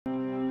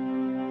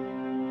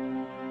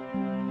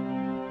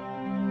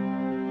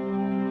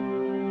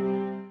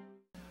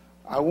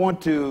I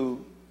want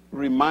to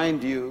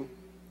remind you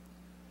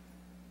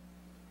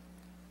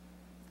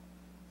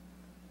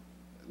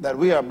that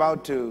we are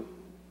about to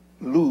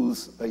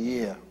lose a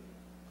year.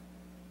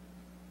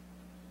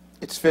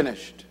 It's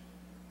finished.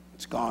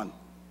 It's gone.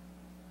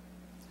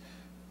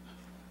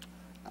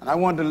 And I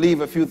want to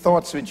leave a few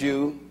thoughts with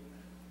you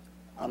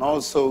and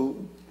also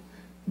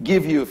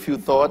give you a few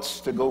thoughts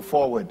to go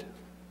forward.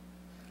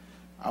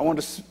 I want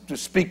to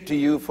speak to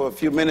you for a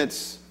few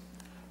minutes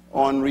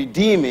on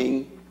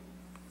redeeming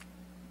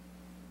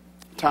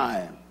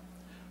time.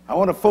 I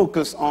want to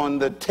focus on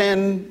the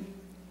 10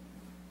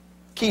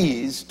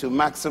 keys to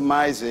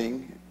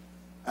maximizing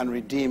and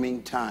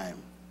redeeming time.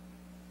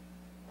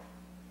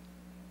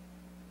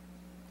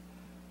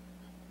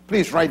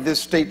 Please write this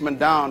statement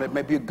down. It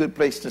may be a good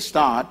place to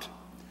start.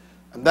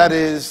 And that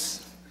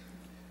is,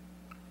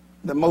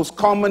 the most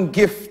common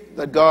gift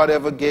that God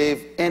ever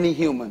gave any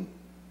human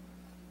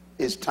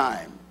is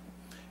time.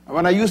 And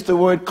when I use the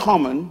word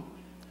common,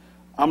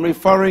 I'm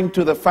referring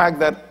to the fact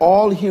that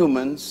all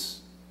humans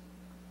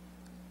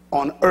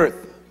on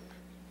earth,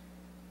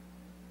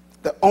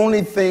 the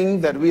only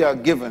thing that we are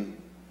given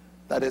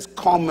that is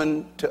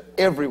common to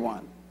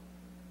everyone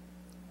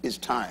is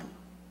time.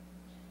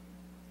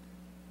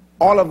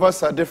 All of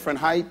us are different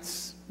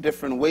heights,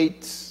 different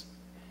weights,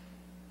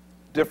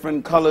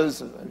 different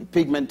colors,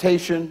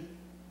 pigmentation,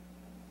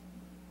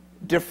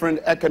 different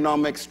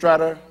economic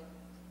strata,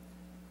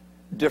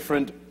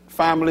 different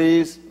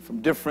families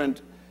from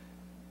different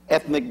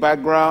ethnic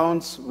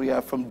backgrounds. We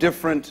are from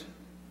different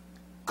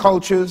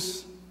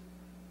cultures.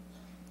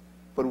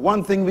 But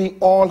one thing we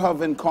all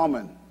have in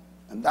common,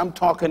 and I'm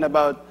talking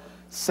about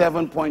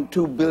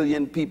 7.2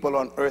 billion people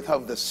on earth,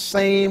 have the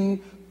same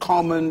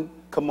common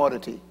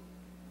commodity,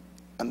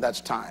 and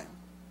that's time.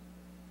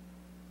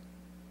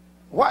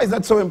 Why is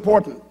that so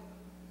important?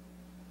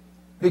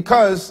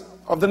 Because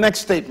of the next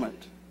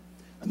statement,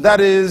 and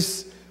that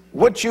is,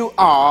 what you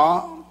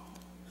are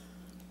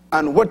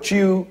and what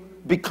you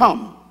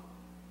become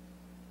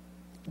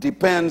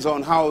depends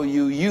on how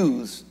you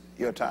use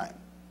your time.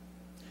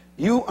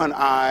 You and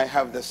I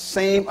have the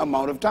same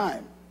amount of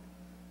time.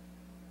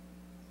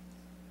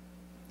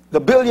 The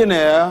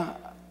billionaire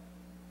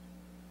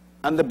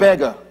and the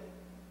beggar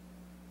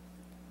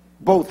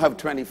both have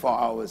 24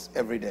 hours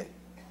every day.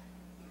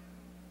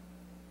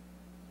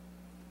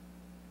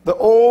 The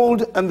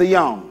old and the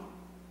young,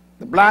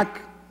 the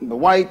black and the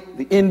white,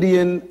 the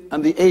Indian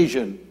and the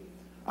Asian,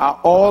 are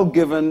all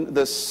given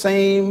the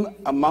same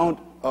amount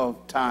of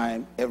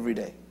time every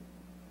day.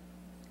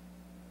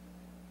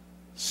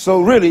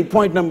 So really,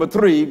 point number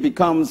 3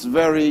 becomes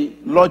very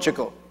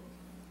logical,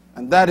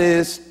 and that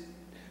is,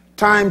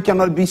 time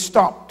cannot be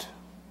stopped,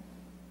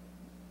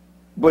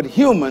 but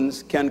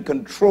humans can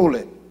control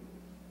it.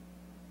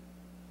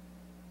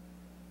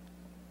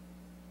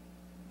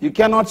 You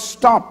cannot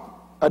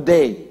stop a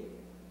day.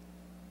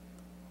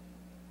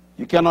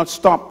 You cannot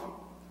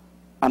stop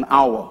an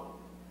hour.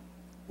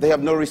 They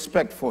have no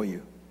respect for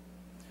you.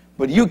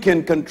 But you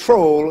can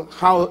control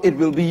how it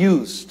will be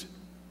used.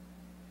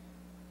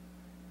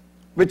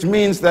 Which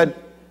means that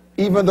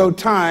even though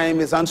time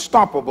is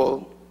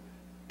unstoppable,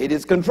 it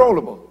is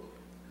controllable.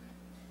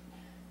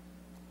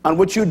 And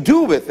what you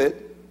do with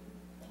it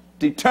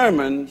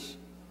determines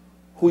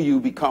who you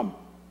become.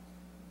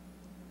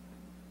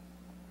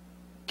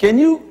 Can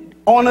you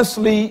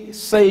honestly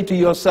say to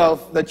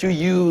yourself that you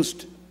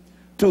used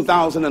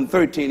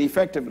 2013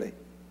 effectively?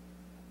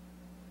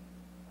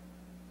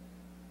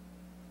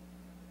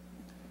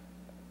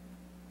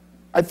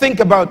 I think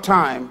about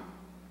time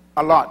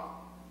a lot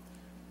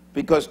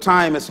because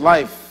time is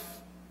life.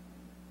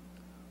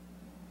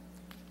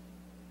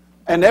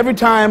 And every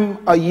time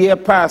a year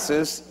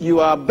passes,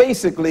 you are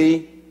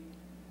basically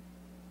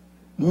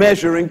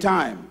measuring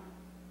time.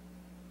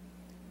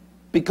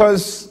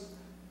 Because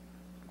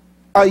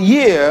a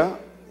year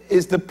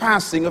is the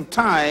passing of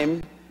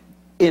time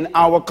in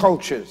our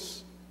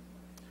cultures.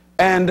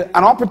 And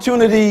an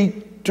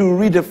opportunity to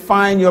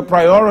redefine your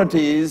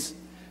priorities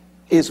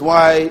is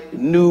why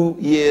New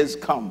Year's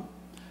come.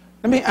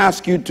 Let me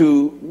ask you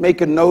to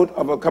make a note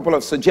of a couple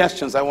of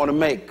suggestions I want to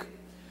make.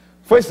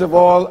 First of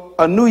all,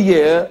 a new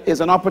year is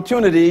an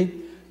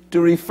opportunity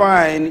to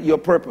refine your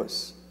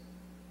purpose,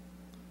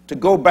 to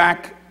go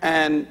back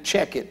and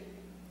check it.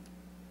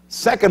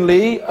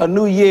 Secondly, a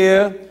new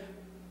year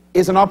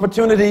is an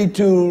opportunity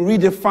to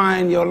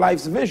redefine your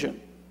life's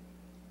vision,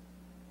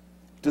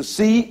 to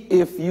see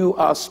if you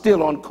are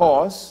still on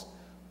course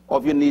or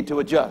if you need to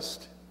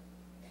adjust.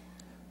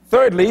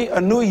 Thirdly, a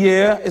new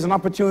year is an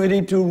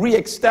opportunity to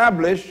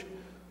reestablish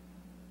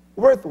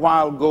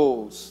worthwhile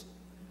goals.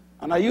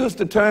 And I use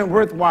the term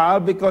worthwhile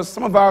because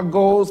some of our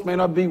goals may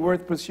not be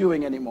worth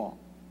pursuing anymore.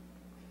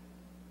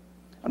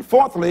 And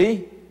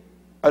fourthly,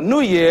 a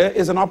new year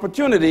is an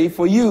opportunity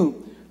for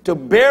you to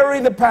bury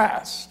the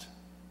past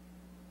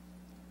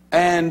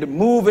and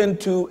move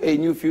into a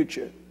new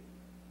future.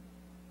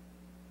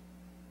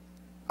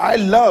 I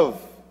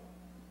love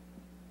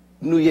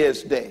New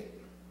Year's Day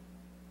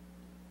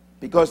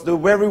because the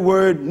very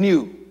word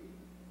new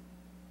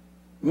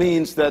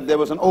means that there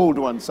was an old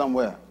one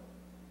somewhere.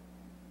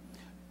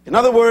 In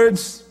other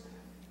words,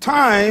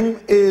 time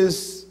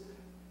is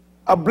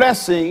a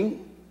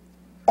blessing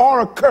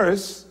or a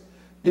curse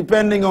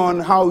depending on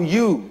how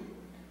you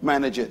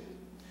manage it.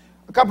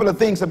 A couple of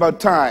things about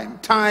time.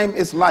 Time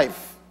is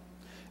life.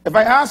 If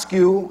I ask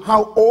you,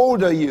 how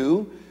old are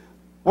you?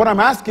 What I'm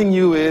asking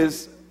you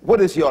is,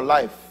 what is your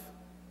life?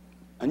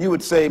 And you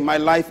would say, my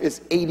life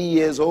is 80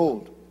 years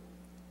old,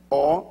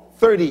 or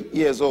 30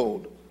 years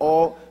old,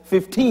 or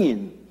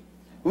 15.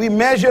 We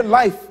measure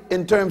life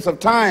in terms of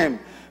time.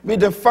 We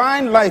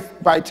define life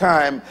by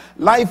time.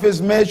 Life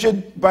is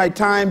measured by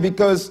time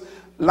because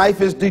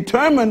life is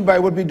determined by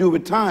what we do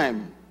with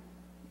time.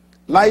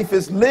 Life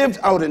is lived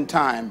out in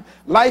time.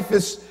 Life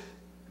is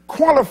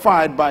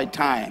qualified by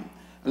time.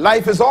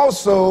 Life is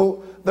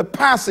also the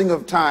passing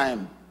of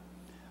time.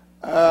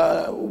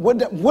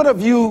 What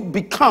have you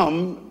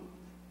become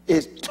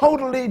is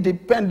totally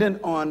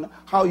dependent on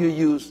how you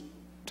use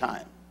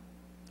time.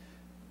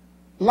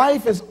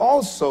 Life is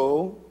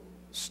also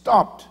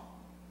stopped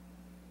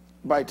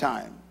by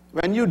time.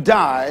 When you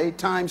die,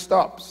 time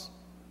stops.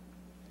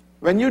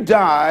 When you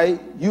die,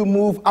 you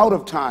move out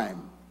of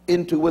time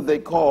into what they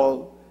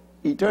call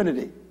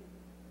eternity.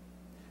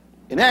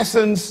 In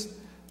essence,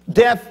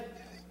 death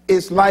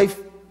is life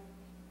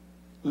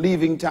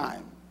leaving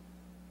time.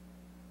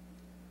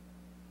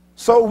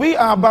 So we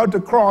are about to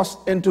cross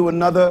into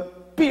another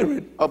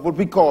period of what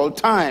we call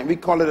time. We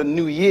call it a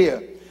new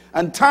year.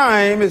 And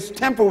time is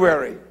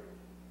temporary,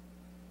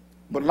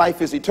 but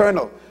life is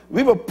eternal.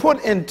 We were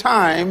put in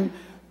time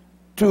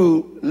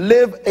to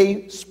live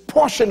a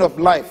portion of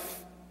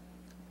life.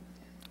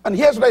 And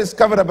here's what I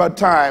discovered about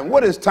time.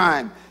 What is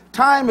time?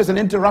 Time is an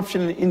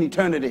interruption in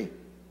eternity.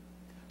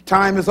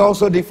 Time is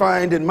also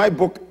defined in my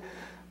book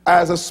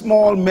as a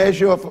small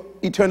measure of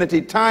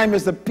eternity. Time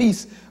is a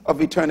piece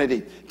of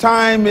eternity.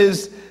 Time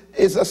is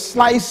a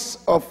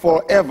slice of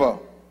forever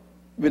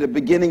with a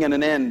beginning and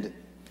an end.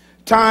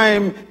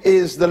 Time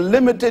is the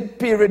limited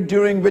period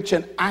during which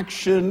an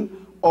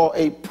action or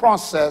a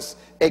process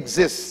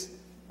exists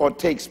or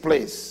takes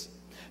place.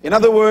 In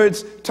other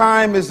words,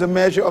 time is a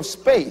measure of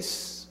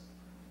space.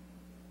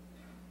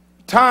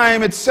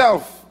 Time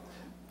itself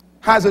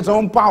has its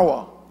own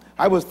power.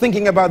 I was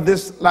thinking about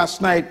this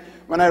last night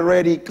when I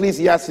read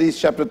Ecclesiastes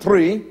chapter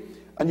 3,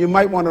 and you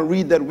might want to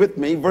read that with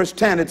me. Verse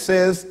 10, it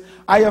says,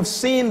 I have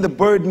seen the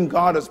burden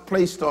God has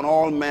placed on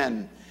all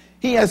men.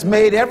 He has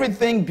made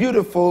everything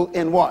beautiful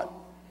in what?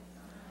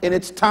 In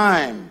its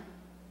time.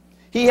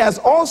 He has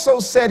also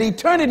set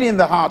eternity in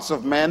the hearts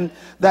of men,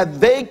 that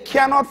they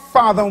cannot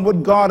fathom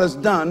what God has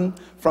done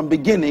from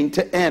beginning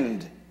to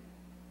end.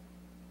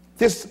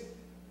 This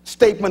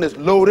statement is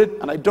loaded,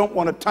 and I don't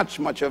want to touch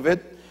much of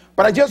it,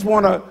 but I just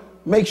want to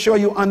make sure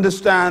you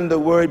understand the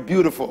word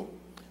beautiful.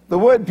 The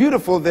word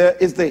beautiful there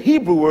is the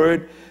Hebrew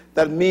word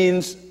that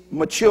means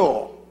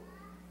mature,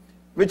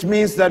 which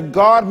means that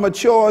God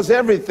matures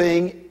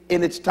everything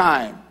in its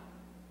time.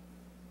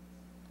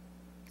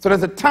 So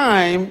there's a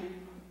time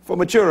for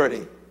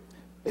maturity.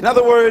 In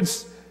other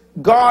words,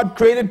 God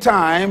created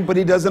time, but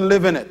he doesn't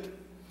live in it.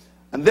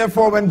 And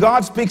therefore, when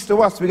God speaks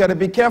to us, we got to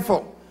be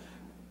careful.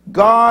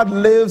 God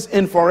lives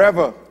in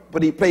forever,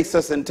 but he placed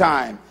us in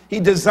time. He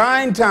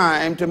designed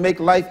time to make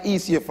life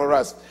easier for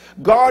us.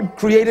 God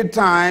created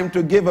time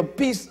to give a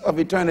piece of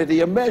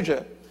eternity a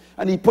measure,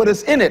 and he put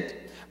us in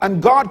it.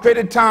 And God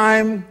created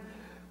time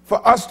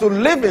for us to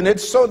live in it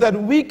so that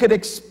we could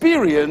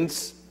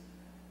experience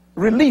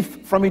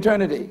relief from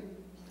eternity.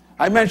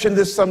 I mentioned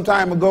this some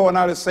time ago, and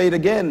I'll say it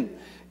again.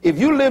 If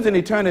you lived in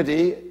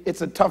eternity,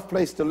 it's a tough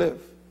place to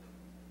live.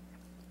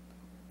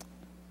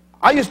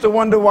 I used to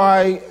wonder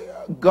why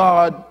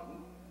God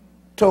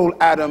told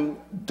Adam,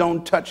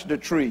 don't touch the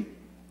tree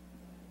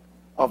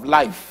of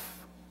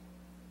life.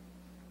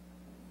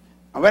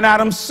 And when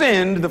Adam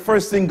sinned, the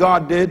first thing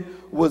God did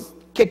was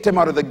kicked him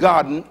out of the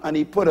garden, and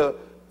he put a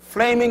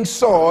flaming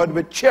sword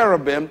with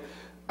cherubim,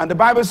 and the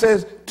Bible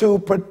says, to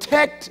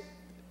protect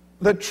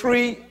the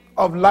tree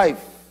of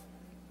life.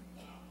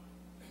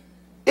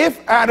 If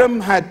Adam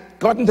had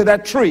gotten to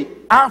that tree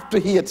after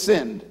he had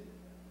sinned,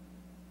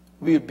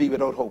 we would be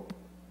without hope.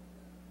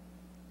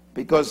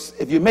 Because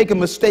if you make a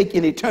mistake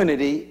in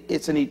eternity,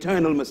 it's an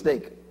eternal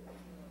mistake.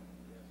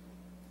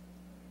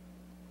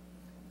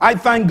 I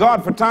thank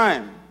God for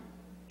time.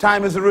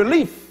 Time is a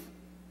relief.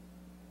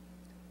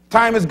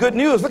 Time is good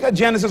news. Look at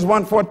Genesis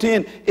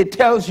 1:14. It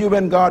tells you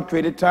when God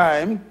created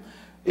time.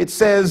 It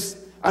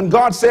says, and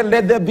God said,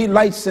 let there be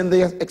lights in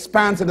the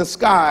expanse of the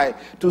sky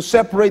to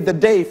separate the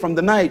day from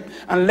the night,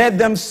 and let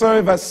them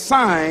serve as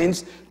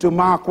signs to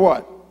mark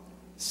what?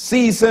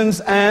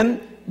 Seasons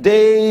and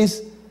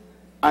days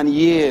and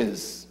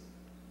years.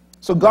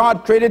 So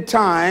God created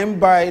time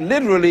by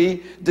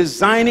literally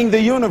designing the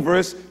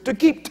universe to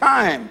keep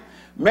time.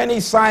 Many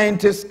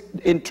scientists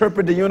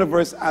interpret the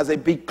universe as a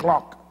big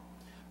clock,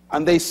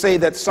 and they say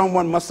that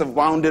someone must have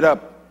wound it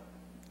up.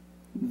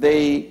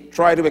 They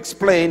try to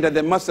explain that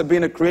there must have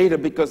been a creator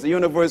because the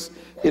universe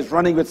is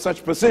running with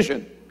such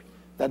precision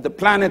that the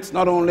planets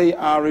not only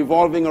are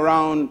revolving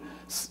around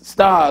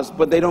stars,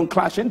 but they don't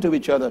clash into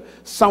each other.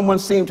 Someone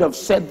seemed to have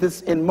set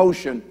this in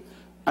motion.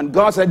 And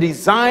God had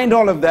designed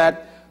all of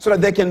that so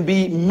that they can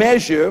be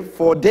measured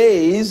for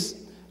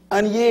days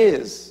and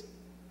years.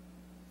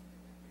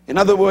 In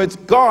other words,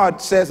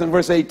 God says in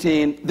verse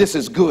 18, this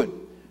is good.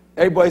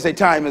 Everybody say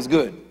time is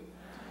good.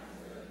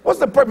 What's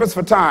the purpose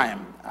for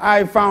time?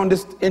 I found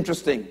this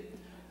interesting.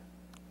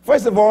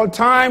 First of all,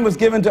 time was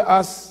given to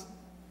us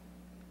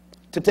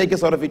to take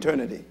us out of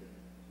eternity.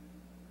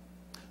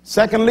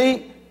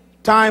 Secondly,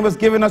 time was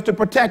given us to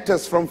protect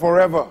us from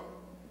forever.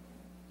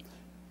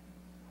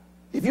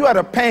 If you had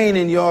a pain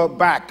in your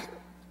back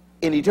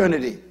in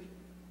eternity,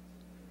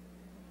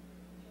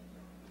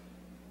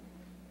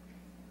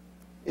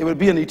 it would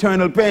be an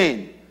eternal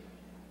pain.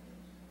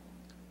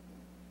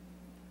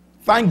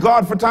 Thank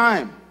God for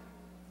time.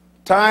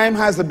 Time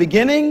has a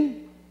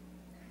beginning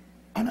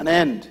and an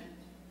end.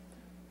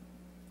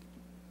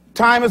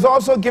 Time is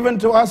also given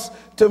to us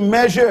to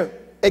measure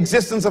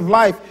existence of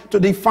life, to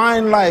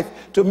define life,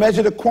 to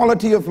measure the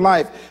quality of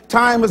life.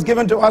 Time is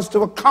given to us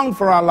to account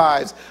for our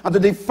lives and to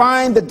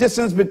define the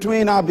distance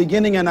between our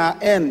beginning and our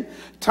end.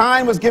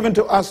 Time was given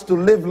to us to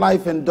live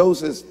life in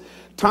doses.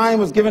 Time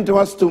was given to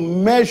us to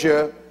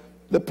measure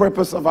the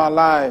purpose of our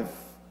life,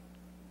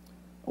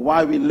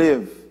 why we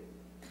live.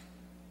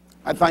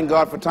 I thank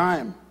God for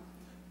time.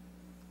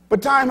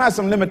 But time has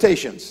some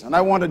limitations, and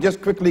I want to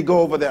just quickly go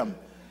over them.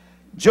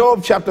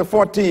 Job chapter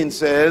 14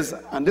 says,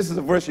 and this is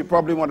a verse you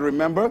probably want to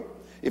remember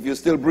if you're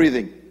still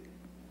breathing.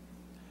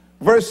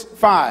 Verse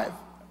 5.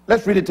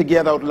 Let's read it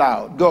together out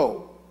loud.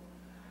 Go.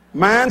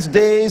 Man's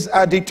days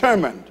are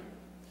determined.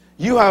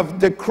 You have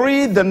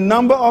decreed the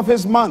number of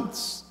his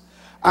months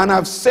and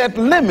have set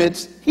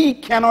limits he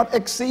cannot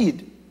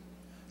exceed.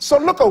 So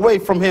look away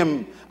from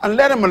him and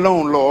let him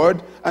alone,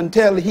 Lord,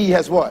 until he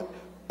has what?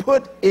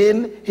 Put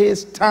in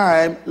his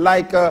time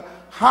like a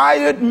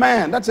hired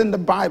man. That's in the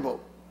Bible.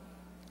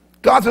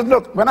 God says,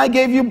 look, when I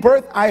gave you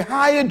birth, I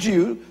hired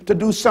you to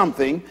do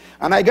something,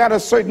 and I got a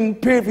certain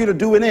period for you to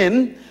do it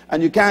in,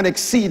 and you can't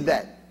exceed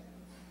that.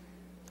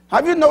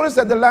 Have you noticed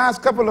that the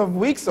last couple of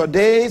weeks or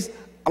days,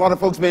 a lot of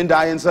folks been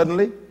dying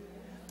suddenly?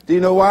 Do you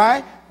know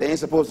why? They ain't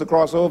supposed to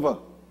cross over.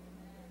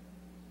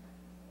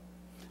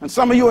 And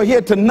some of you are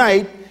here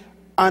tonight,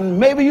 and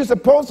maybe you're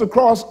supposed to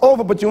cross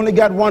over, but you only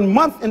got 1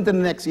 month into the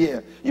next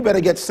year. You better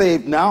get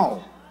saved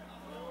now.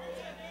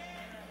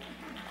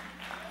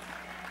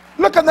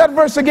 Look at that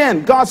verse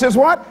again. God says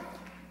what?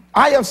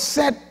 I have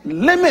set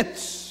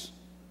limits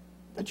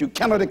that you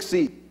cannot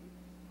exceed.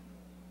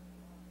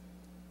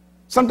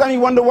 Sometimes you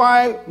wonder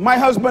why my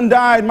husband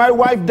died, my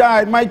wife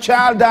died, my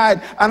child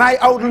died, and I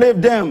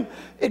outlived them.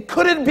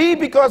 Could it be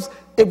because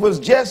it was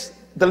just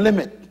the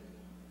limit?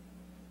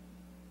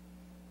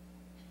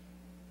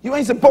 You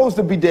ain't supposed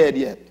to be dead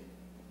yet.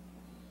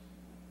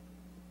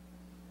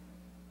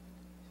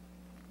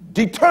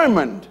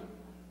 Determined.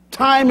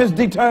 Time is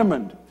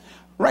determined.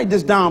 Write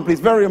this down, please.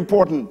 Very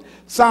important.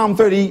 Psalm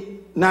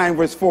 39,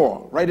 verse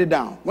 4. Write it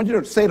down. I want you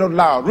to say it out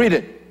loud. Read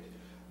it.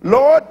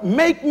 Lord,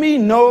 make me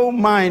know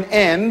mine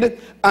end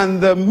and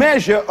the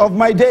measure of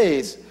my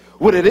days,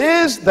 what it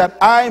is that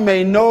I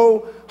may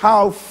know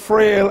how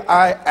frail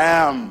I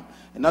am.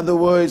 In other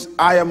words,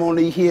 I am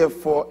only here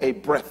for a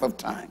breath of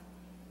time.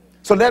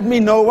 So let me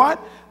know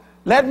what?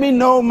 Let me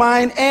know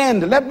mine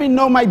end. Let me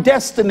know my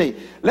destiny.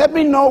 Let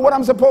me know what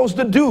I'm supposed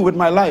to do with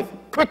my life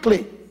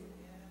quickly.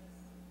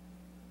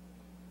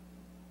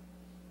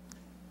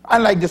 I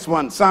like this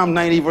one, Psalm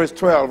 90, verse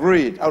 12.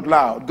 Read out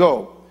loud.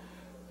 Go.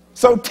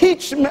 So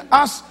teach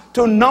us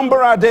to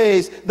number our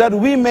days, that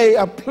we may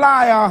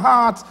apply our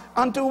hearts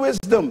unto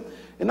wisdom.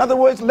 In other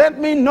words, let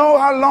me know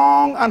how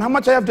long and how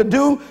much I have to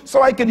do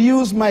so I can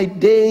use my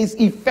days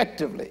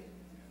effectively.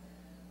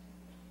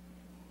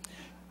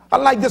 I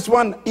like this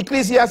one,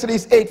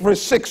 Ecclesiastes 8,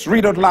 verse 6.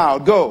 Read out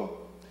loud. Go.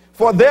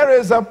 For there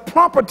is a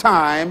proper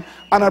time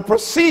and a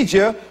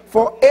procedure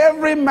for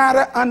every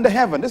matter under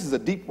heaven. This is a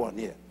deep one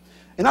here.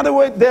 In other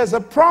words, there's a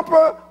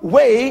proper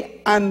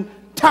way and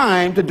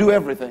time to do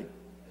everything.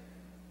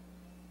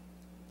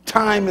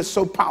 Time is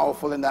so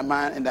powerful in that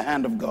man, in the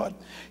hand of God.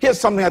 Here's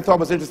something I thought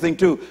was interesting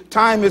too.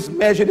 Time is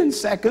measured in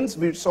seconds.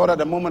 We saw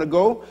that a moment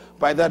ago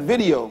by that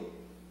video.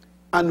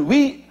 And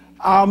we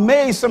are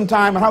amazed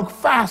sometimes at how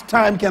fast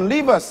time can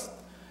leave us.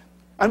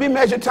 And we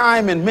measure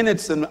time in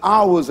minutes and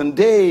hours and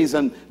days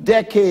and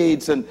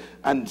decades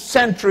and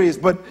centuries.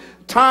 But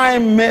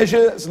time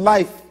measures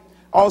life.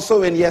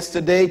 Also in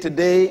yesterday,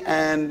 today,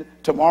 and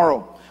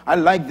tomorrow. I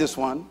like this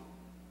one.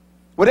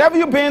 Whatever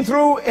you've been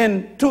through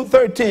in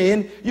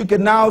 2013, you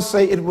can now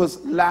say it was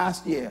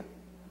last year.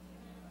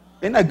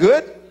 Isn't that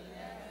good?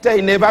 Tell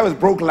your neighbor, I was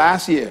broke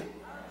last year.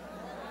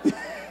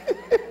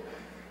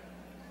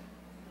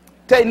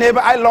 Tell your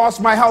neighbor, I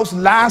lost my house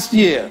last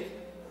year.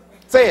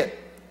 Say it.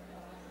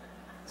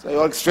 So you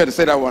all try to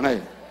say that one, hey?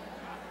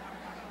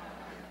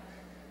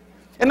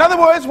 In other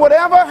words,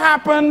 whatever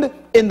happened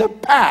in the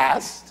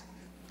past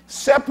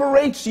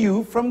separates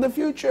you from the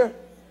future.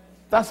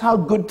 That's how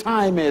good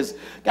time is.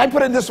 I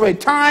put it this way.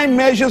 Time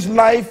measures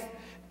life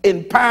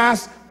in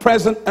past,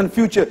 present, and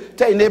future.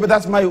 Tell your neighbor,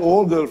 that's my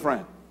old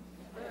girlfriend.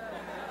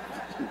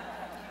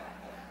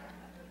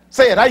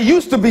 Say it, I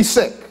used to be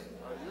sick.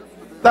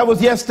 That was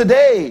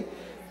yesterday.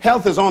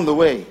 Health is on the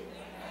way.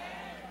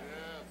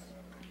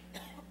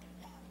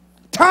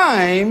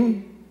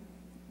 Time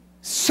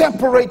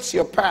separates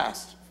your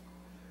past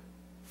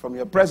from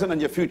your present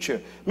and your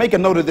future. Make a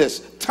note of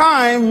this.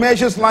 Time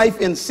measures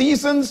life in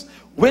seasons,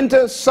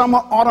 winter, summer,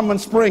 autumn,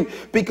 and spring,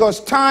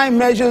 because time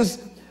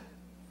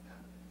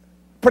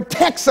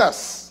protects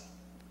us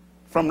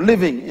from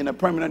living in a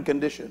permanent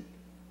condition.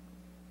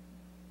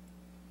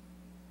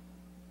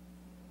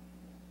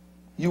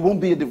 You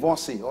won't be a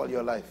divorcee all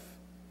your life.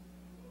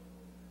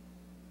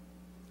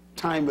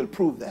 Time will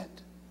prove that.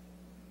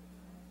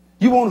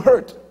 You won't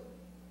hurt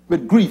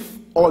with grief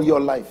all your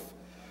life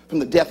from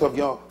the death of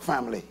your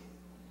family.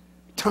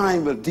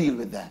 Time will deal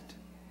with that.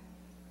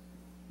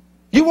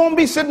 You won't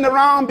be sitting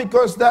around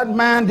because that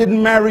man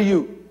didn't marry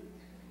you.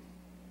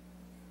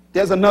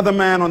 There's another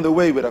man on the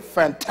way with a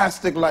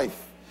fantastic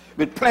life,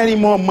 with plenty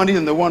more money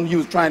than the one you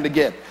was trying to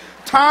get.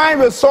 Time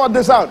will sort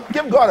this out.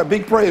 Give God a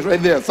big praise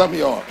right there, some of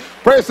y'all.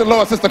 Praise the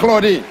Lord, Sister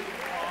Claudine.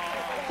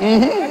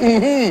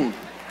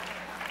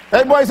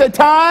 Everybody say,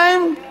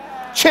 time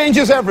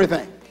changes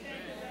everything.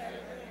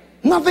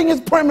 Nothing is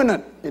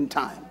permanent in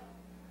time.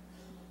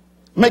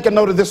 Make a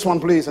note of this one,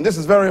 please, and this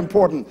is very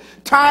important.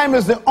 Time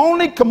is the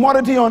only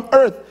commodity on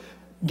earth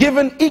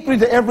given equally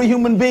to every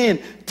human being.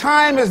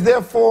 Time is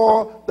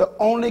therefore the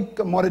only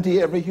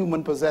commodity every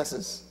human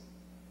possesses.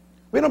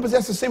 We don't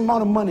possess the same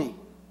amount of money.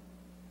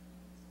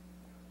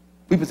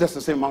 We possess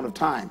the same amount of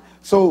time.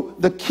 So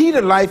the key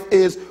to life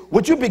is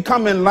what you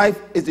become in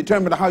life is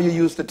determined by how you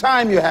use the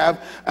time you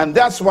have, and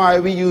that's why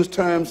we use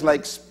terms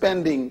like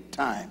spending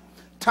time.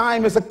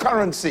 Time is a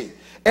currency.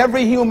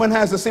 Every human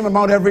has the same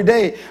amount every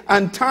day,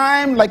 and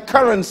time, like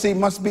currency,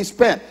 must be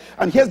spent.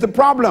 And here's the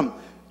problem.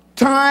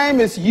 Time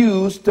is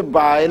used to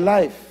buy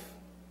life.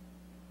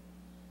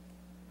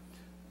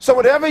 So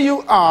whatever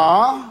you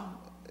are,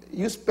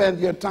 you spend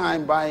your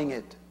time buying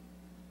it.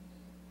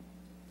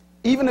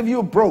 Even if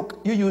you're broke,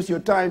 you use your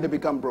time to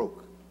become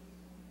broke.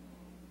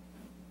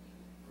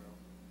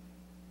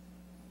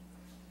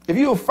 If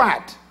you're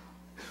fat,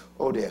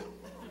 oh dear,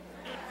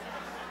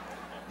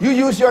 you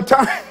use your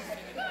time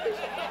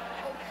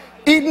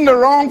eating the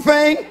wrong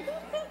thing.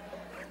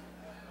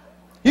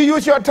 You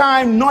use your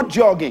time not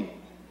jogging.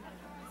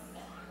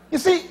 You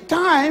see,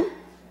 time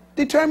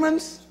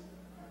determines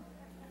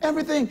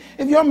everything.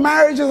 If your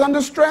marriage is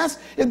under stress,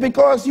 it's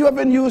because you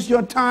haven't used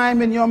your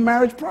time in your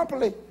marriage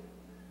properly.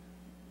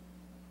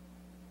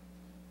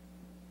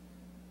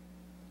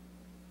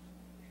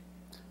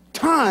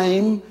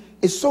 Time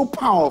is so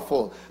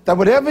powerful that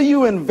whatever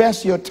you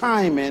invest your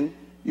time in,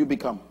 you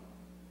become.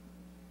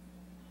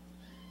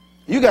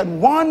 You got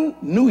one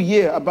new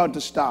year about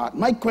to start.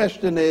 My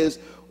question is,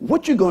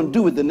 what you going to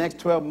do with the next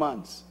 12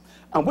 months?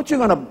 And what you're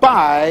going to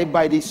buy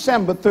by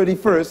December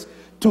 31st,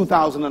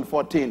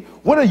 2014?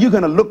 What are you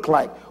going to look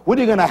like? What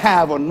are you going to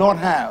have or not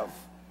have?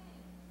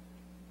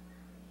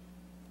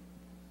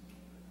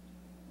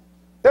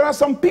 There are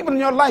some people in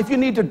your life you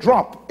need to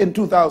drop in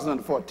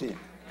 2014.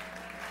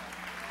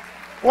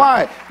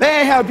 Why? They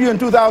ain't help you in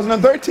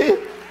 2013.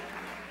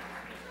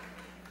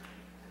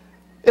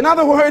 In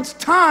other words,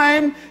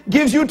 time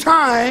gives you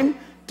time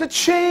to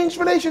change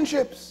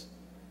relationships.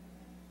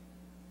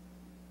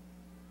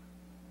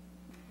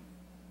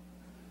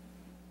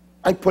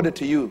 I put it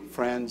to you,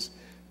 friends,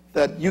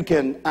 that you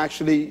can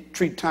actually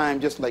treat time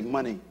just like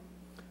money.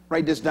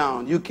 Write this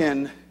down. You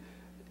can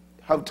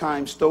have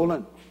time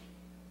stolen.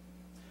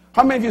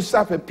 How many of you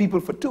sat with people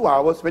for 2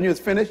 hours? When you was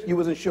finished, you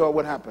wasn't sure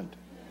what happened?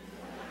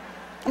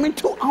 I mean,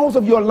 2 hours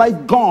of your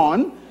life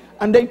gone,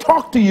 and they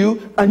talked to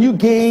you, and you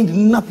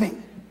gained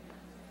nothing.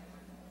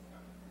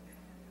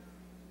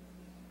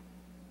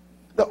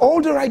 The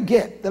older I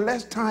get, the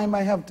less time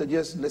I have to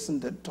just listen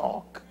to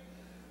talk.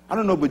 I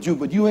don't know about you,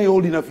 but you ain't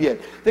old enough yet.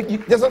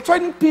 There's a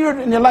certain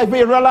period in your life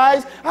where you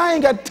realize, I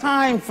ain't got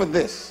time for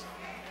this.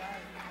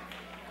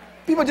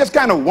 People just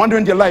kind of wander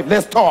into your life,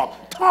 let's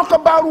talk. Talk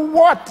about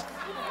what?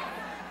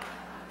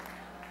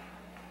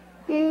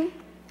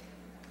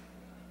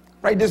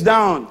 Write this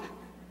down.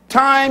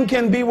 Time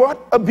can be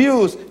what?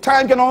 Abused.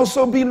 Time can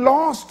also be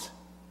lost.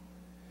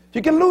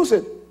 You can lose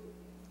it,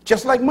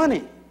 just like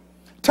money.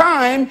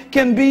 Time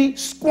can be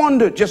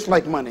squandered, just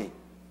like money.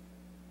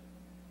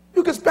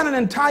 You can spend an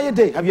entire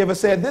day. Have you ever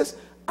said this?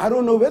 I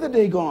don't know where the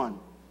day gone.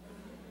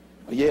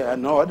 Yeah, I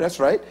know it. That's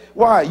right.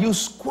 Why? You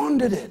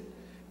squandered it.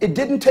 It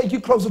didn't take you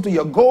closer to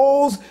your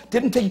goals,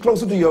 didn't take you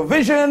closer to your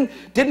vision,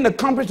 didn't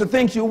accomplish the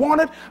things you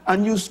wanted,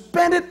 and you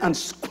spent it and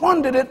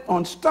squandered it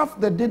on stuff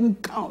that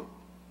didn't count.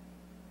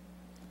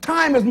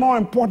 Time is more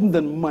important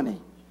than money.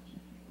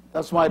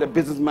 That's why the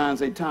businessman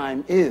say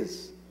time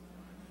is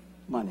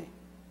money.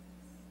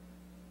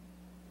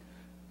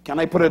 Can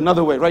I put it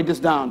another way? Write this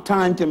down.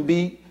 Time can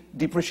be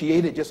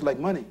depreciated just like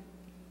money.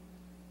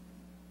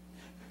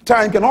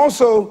 Time can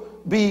also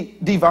be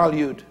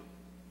devalued.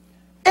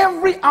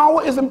 Every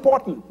hour is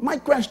important. My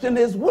question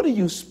is, what are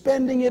you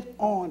spending it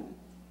on?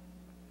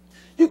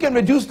 You can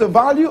reduce the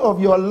value of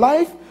your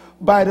life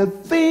by the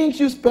things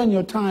you spend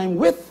your time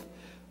with,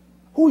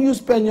 who you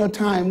spend your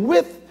time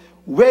with,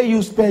 where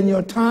you spend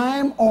your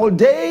time all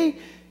day.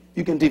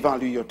 You can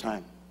devalue your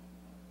time.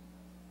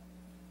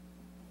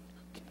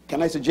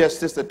 Can I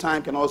suggest this? That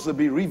time can also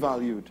be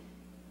revalued.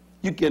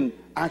 You can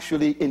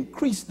actually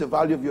increase the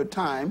value of your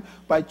time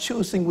by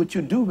choosing what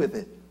you do with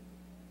it.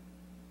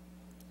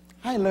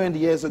 I learned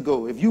years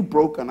ago, if you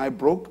broke and I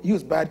broke, you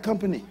was bad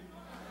company.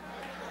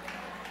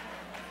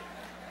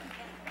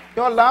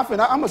 Y'all laughing.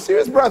 I'm a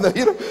serious brother.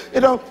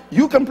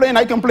 You complain,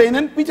 I complain,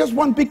 and we just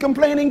one big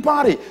complaining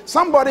party.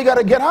 Somebody got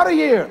to get out of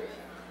here.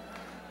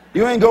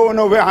 You ain't going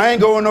nowhere. I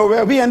ain't going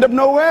nowhere. We end up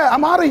nowhere.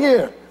 I'm out of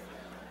here.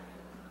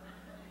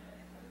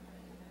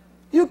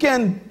 You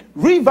can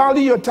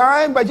revalue your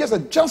time by just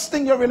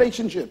adjusting your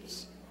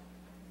relationships.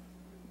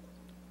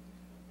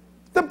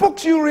 The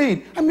books you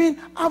read. I mean,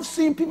 I've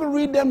seen people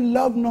read them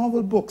love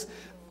novel books.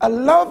 A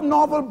love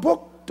novel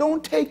book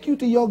don't take you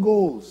to your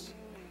goals.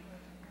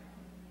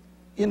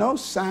 You know,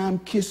 Sam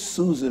kissed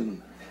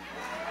Susan,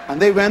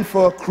 and they went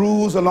for a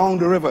cruise along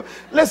the river.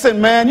 Listen,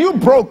 man, you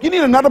broke. You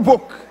need another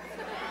book.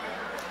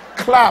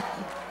 Clap.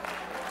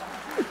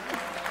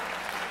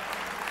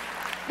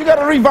 You got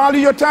to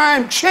revalue your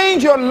time.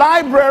 Change your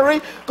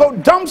library. Go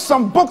dump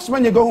some books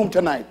when you go home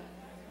tonight.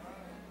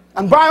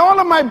 And buy all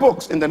of my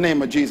books in the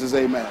name of Jesus.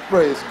 Amen.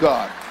 Praise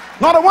God.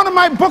 Not one of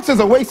my books is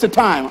a waste of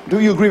time.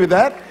 Do you agree with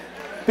that?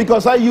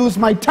 Because I use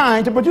my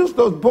time to produce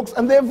those books,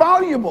 and they're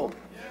valuable.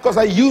 Because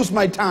I use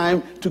my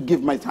time to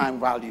give my time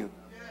value.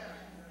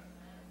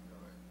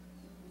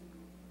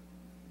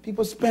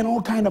 People spend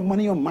all kind of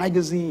money on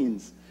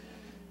magazines,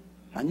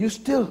 and you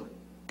still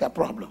got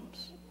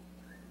problems.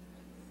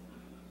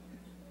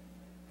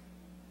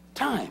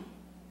 Time.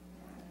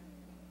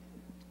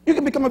 You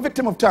can become a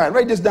victim of time.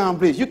 Write this down,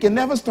 please. You can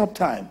never stop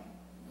time.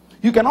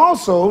 You can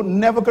also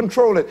never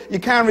control it. You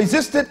can't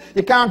resist it.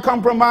 You can't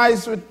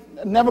compromise with,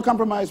 never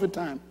compromise with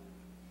time.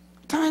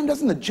 Time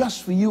doesn't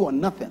adjust for you or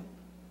nothing.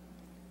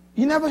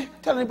 You never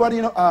tell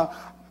anybody,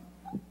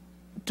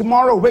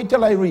 tomorrow, wait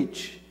till I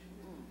reach.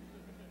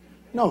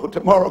 No,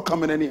 tomorrow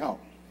coming anyhow.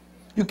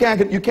 You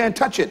can't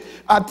touch it.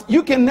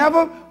 You can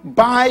never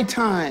buy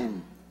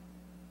time.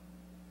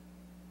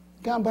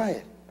 You can't buy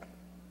it.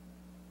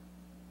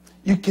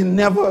 You can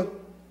never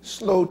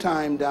slow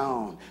time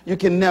down. You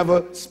can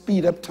never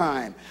speed up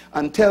time.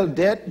 Until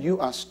death, you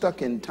are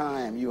stuck in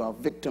time. You are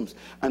victims.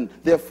 And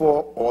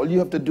therefore, all you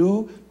have to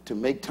do to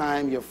make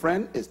time your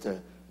friend is to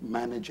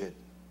manage it.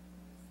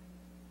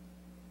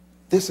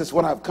 This is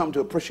what I've come to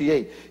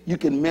appreciate. You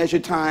can measure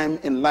time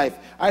in life.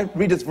 I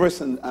read this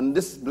verse, and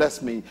this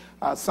blessed me.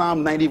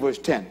 Psalm 90, verse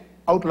 10.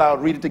 Out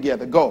loud, read it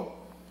together. Go.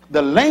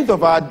 The length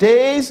of our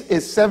days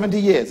is 70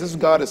 years. This is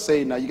God is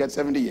saying now, you got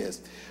 70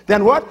 years.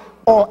 Then what?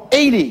 Or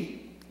 80.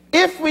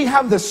 If we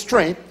have the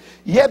strength,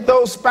 yet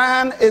those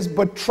span is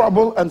but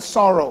trouble and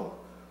sorrow.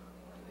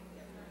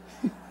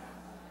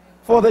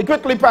 For they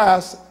quickly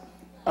pass,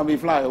 and we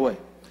fly away.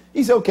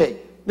 He said, okay.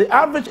 The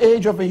average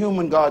age of a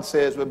human, God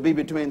says, will be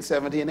between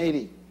 70 and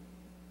 80.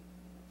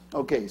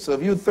 Okay, so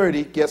if you're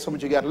 30, guess how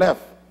much you got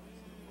left?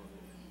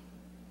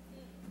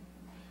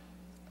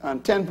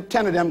 And 10 of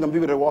them are going to be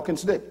with a walking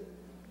stick.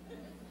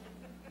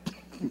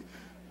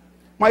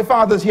 My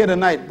father's here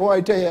tonight. Boy,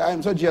 I tell you,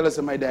 I'm so jealous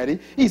of my daddy.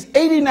 He's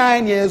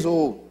 89 years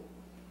old.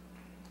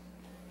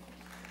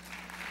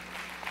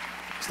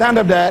 Stand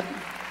up, Dad.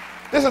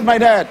 This is my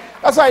dad.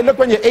 That's how you look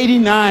when you're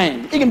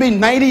 89. He can be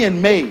 90 in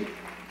May.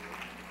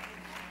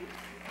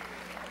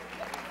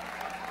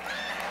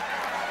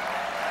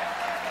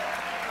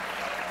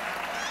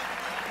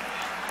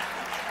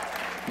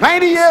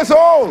 "90 years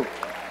old.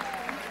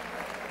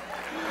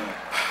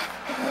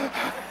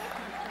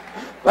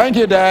 Thank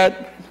you,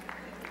 Dad.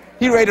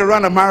 He ready to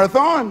run a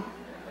marathon.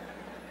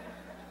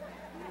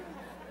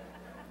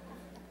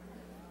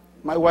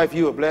 My wife,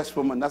 you a blessed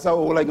woman. That's how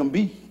old I can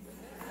be.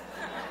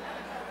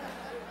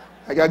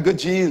 I got good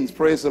genes,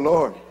 praise the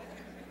Lord.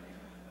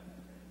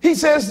 He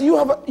says, you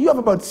have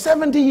about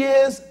 70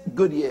 years,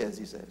 good years,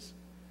 he says.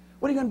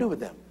 What are you going to do with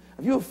them?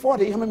 If you were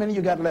 40, how many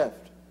you got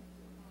left?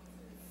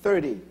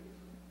 30.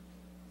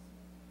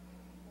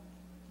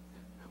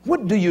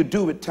 What do you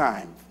do with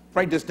time?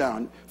 Write this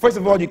down. First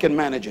of all, you can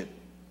manage it.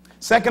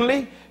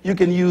 Secondly, you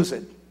can use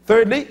it.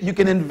 Thirdly, you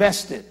can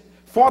invest it.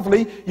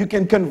 Fourthly, you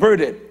can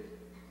convert it.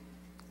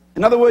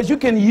 In other words, you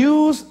can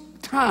use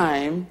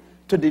time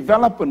to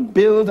develop and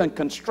build and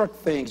construct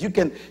things. You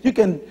can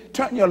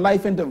turn your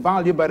life into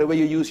value by the way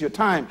you use your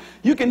time.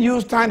 You can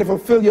use time to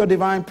fulfill your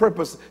divine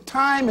purpose.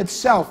 Time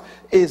itself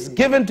is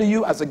given to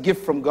you as a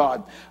gift from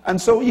God. And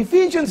so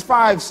Ephesians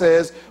 5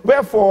 says,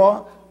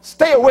 wherefore,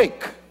 stay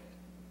awake.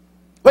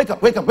 Wake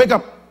up, wake up, wake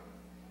up.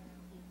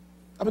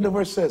 I mean, the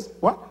verse says,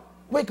 what?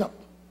 Wake up.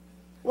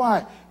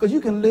 Why? Because you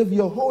can live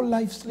your whole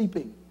life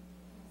sleeping.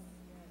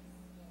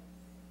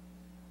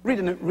 Read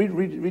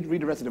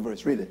the rest of the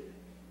verse. Read it.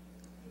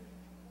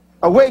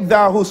 Awake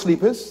thou who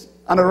sleepest,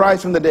 and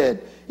arise from the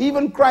dead.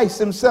 Even Christ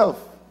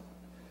himself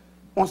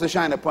wants to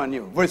shine upon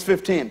you. Verse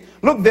 15.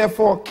 Look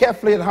therefore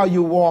carefully at how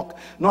you walk,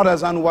 not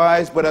as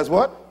unwise, but as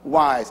what?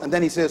 Wise. And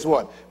then he says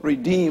what?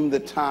 Redeem the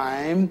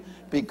time,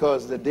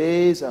 because the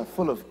days are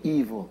full of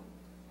evil.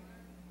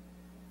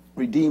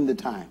 Redeem the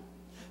time.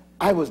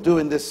 I was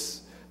doing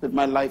this with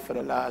my life for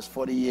the last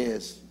 40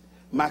 years,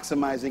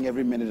 maximizing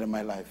every minute of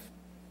my life.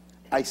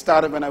 I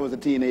started when I was a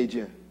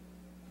teenager.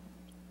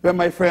 When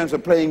my friends were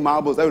playing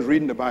marbles, I was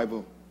reading the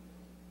Bible.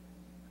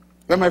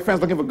 When my friends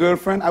were looking for a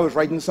girlfriend, I was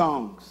writing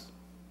songs.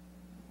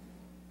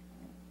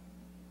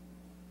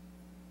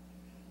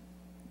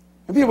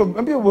 When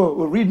people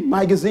were reading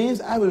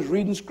magazines, I was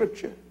reading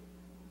scripture.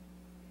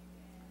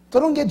 So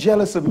don't get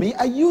jealous of me.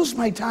 I use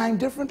my time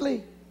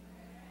differently.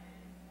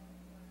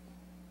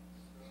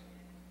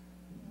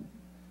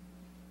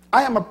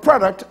 I am a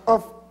product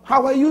of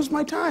how I use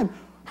my time.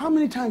 How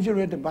many times you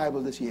read the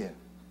Bible this year?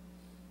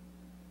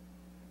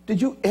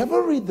 Did you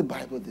ever read the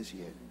Bible this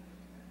year?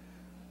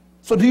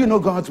 So do you know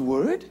God's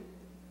word?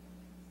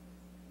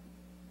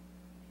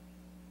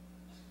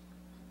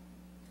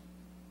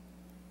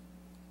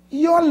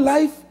 Your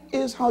life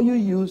is how you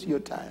use your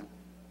time.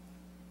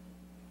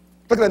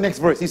 Look at the next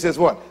verse. He says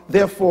what?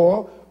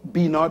 Therefore,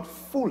 be not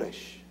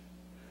foolish,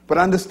 but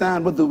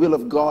understand what the will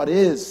of God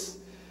is.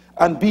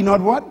 And be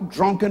not what?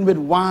 Drunken with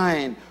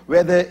wine,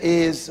 where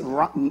there's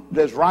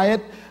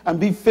riot, and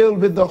be filled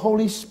with the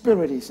Holy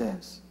Spirit, he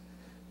says.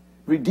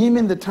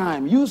 Redeeming the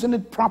time, using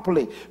it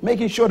properly,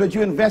 making sure that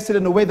you invest it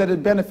in a way that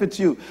it benefits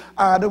you.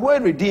 The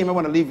word redeem, I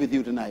want to leave with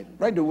you tonight.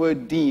 Write the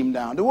word deem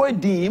down. The word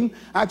deem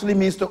actually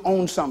means to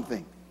own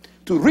something.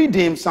 To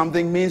redeem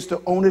something means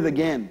to own it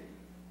again.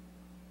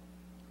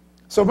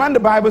 So when the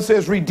Bible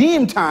says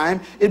redeem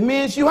time, it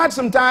means you had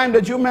some time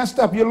that you messed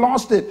up, you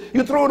lost it,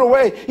 you threw it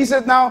away. He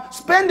says now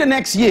spend the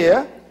next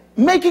year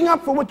making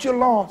up for what you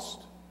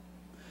lost.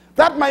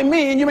 That might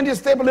mean you may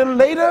just stay up a little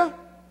later,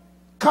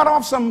 cut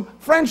off some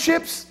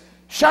friendships,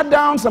 shut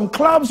down some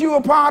clubs you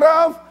were part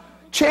of,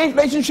 change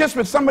relationships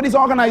with somebody's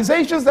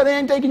organizations that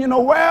ain't taking you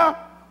nowhere,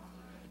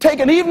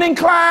 take an evening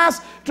class.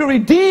 To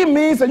redeem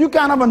means that you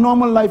can't have a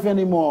normal life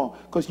anymore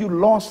because you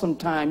lost some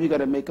time you got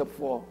to make up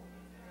for.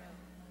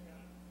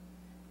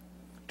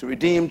 To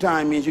redeem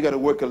time means you got to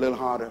work a little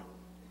harder.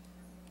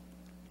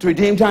 To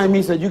redeem time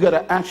means that you got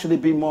to actually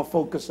be more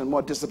focused and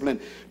more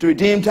disciplined. To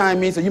redeem time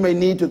means that you may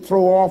need to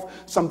throw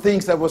off some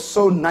things that were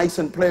so nice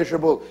and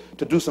pleasurable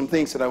to do some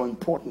things that are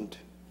important.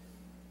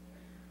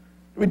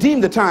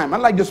 Redeem the time. I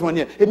like this one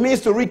here. It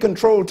means to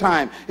recontrol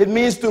time. It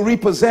means to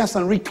repossess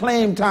and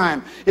reclaim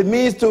time. It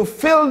means to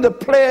fill the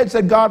pledge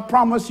that God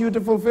promised you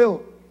to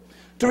fulfill.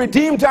 To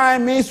redeem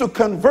time means to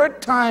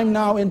convert time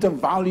now into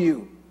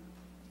value.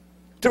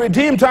 To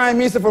redeem time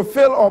means to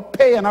fulfill or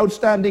pay an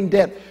outstanding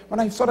debt. When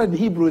I saw that in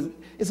Hebrew,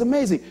 it's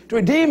amazing. To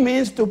redeem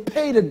means to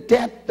pay the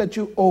debt that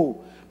you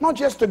owe. Not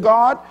just to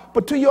God,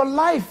 but to your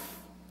life.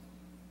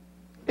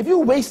 If you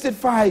wasted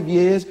 5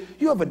 years,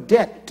 you have a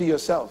debt to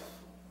yourself.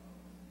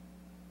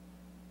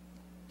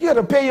 You have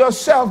to pay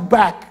yourself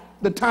back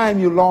the time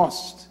you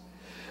lost.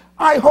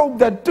 I hope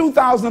that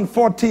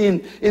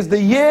 2014 is the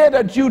year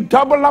that you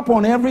double up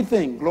on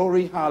everything.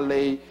 Glory,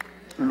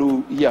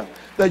 hallelujah.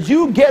 That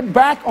you get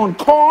back on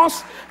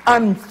course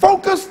and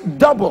focus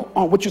double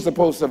on what you're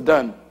supposed to have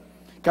done.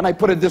 Can I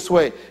put it this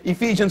way?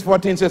 Ephesians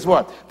 14 says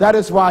what? That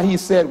is why he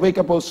said, wake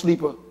up, O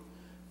sleeper.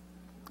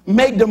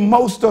 Make the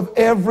most of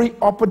every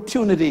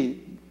opportunity.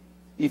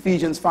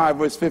 Ephesians 5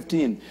 verse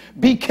 15.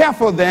 Be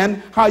careful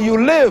then how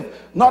you live,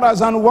 not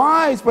as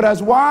unwise, but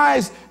as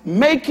wise,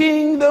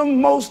 making the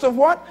most of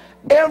what?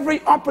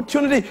 Every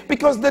opportunity,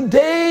 because the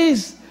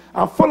days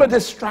are full of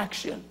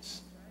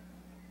distractions.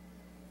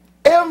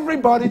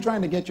 Everybody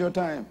trying to get your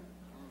time.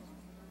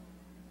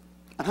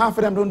 And half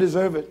of them don't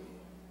deserve it.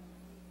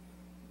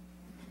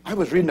 I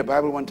was reading the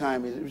Bible one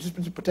time. It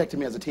just protected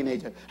me as a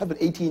teenager. I was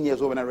 18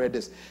 years old when I read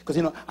this. Because,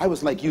 I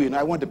was like you,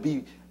 I wanted to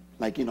be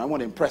like, I want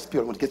to impress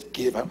people. I want to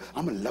give.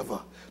 I'm a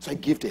lover. So I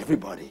give to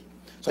everybody.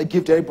 So I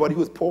give to everybody who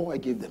was poor, I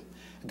give them.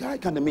 A guy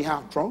come to me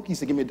half drunk. He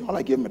said, give me $1.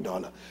 I give him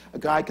 $1. A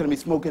guy come to me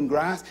smoking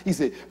grass. He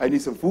said, I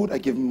need some food. I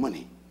give him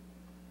money.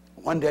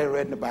 One day I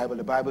read in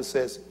the Bible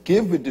says,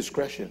 give with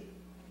discretion.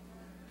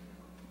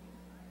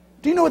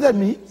 Do you know what that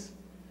means?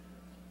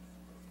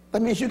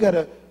 That means you got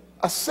to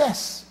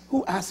assess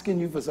who's asking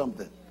you for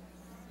something,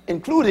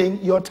 including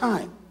your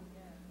time.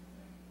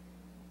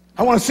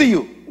 I want to see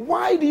you.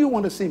 Why do you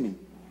want to see me?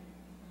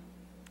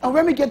 And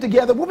when we get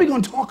together, what are we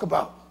going to talk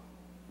about?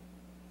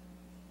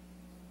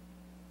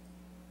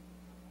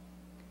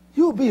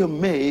 You'll be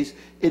amazed.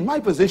 In my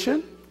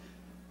position,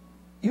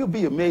 you'll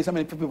be amazed how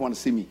many people want to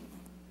see me.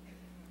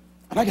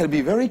 And I got to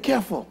be very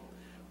careful.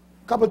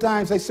 A couple of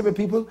times I sit with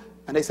people,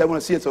 and they say, I want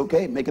to see it's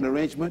okay. Make an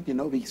arrangement,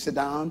 we sit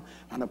down,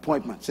 an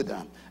appointment, sit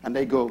down. And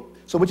they go,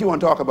 so what you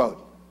want to talk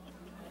about?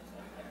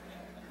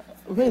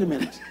 Wait a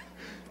minute.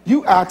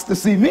 You asked to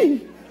see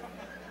me.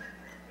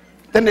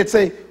 Then they'd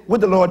say, what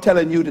the Lord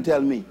telling you to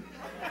tell me?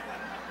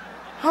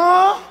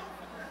 Huh?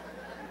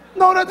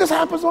 No, that just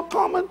happens so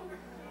common.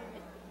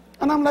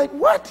 And I'm like,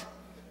 what?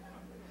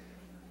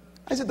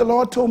 I said, the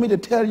Lord told me to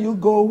tell you,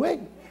 go away.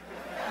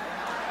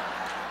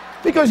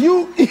 Because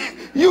you're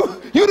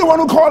the one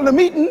who called the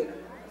meeting.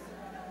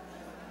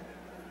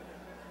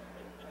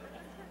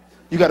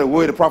 You got a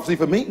word of prophecy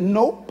for me?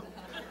 Nope.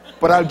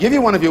 But I'll give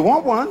you one if you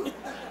want one.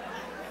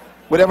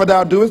 Whatever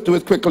thou doest, do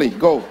it quickly.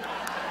 Go.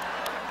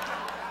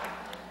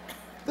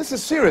 This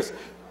is serious.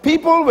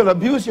 People will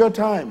abuse your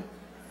time.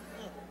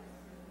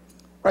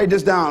 Write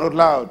this down out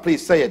loud.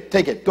 Please say it.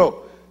 Take it.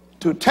 Go.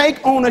 To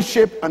take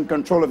ownership and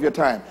control of your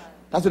time.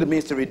 That's what it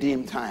means to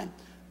redeem time.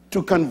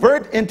 To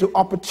convert into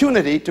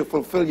opportunity to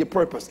fulfill your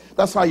purpose.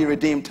 That's how you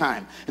redeem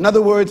time. In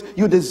other words,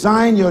 you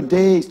design your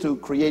days to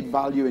create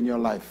value in your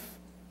life.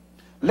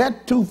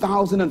 Let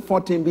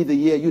 2014 be the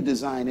year you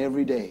design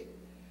every day.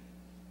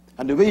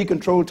 And the way you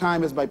control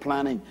time is by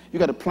planning. You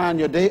got to plan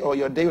your day, or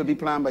your day will be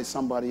planned by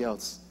somebody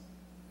else.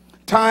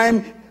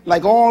 Time,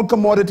 like all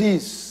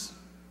commodities,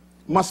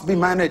 must be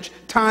managed.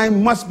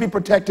 Time must be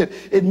protected.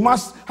 It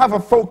must have a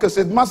focus.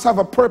 It must have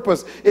a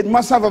purpose. It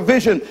must have a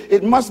vision.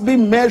 It must be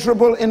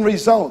measurable in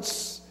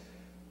results.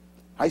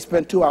 I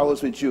spent 2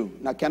 hours with you.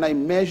 Now, can I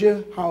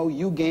measure how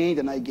you gained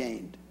and I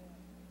gained?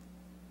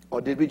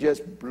 Or did we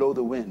just blow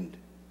the wind?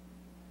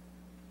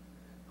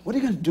 What are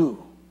you going to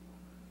do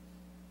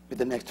with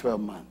the next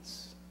 12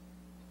 months?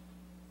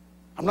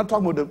 I'm not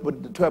talking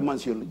about the 12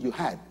 months you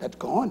had. That's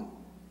gone.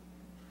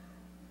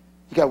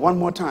 You got one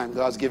more time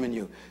God's given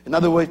you. In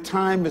other words,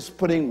 time is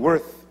putting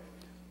worth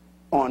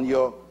on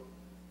your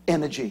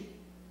energy.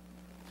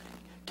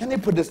 Can you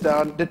put this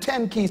down? The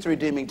 10 keys to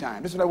redeeming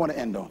time. This is what I want to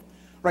end on.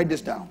 Write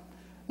this down.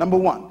 Number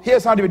one,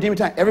 here's how to redeem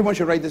time. Everyone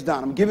should write this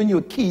down. I'm giving you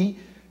a key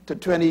to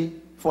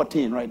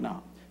 2014 right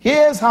now.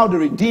 Here's how to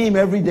redeem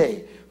every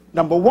day.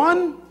 Number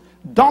one,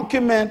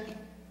 document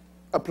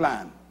a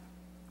plan.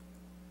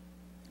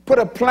 Put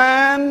a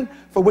plan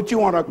for what you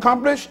want to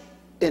accomplish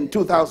in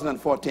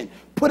 2014.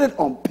 Put it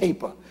on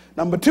paper.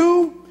 Number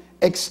two,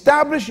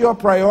 establish your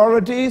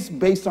priorities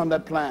based on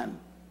that plan.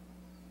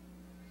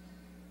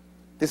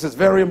 This is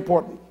very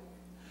important.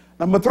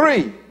 Number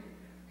three,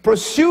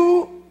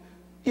 pursue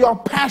your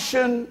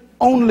passion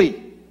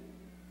only.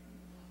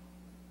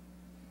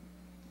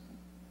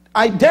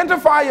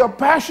 Identify your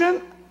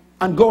passion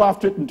and go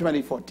after it in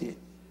 2014.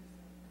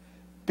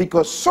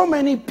 Because so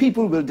many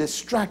people will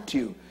distract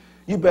you.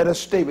 You better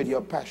stay with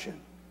your passion.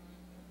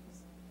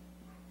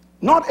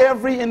 Not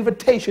every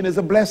invitation is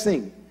a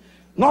blessing.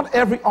 Not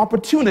every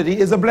opportunity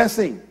is a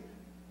blessing.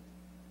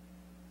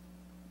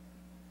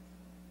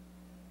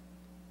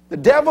 The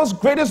devil's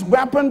greatest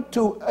weapon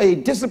to a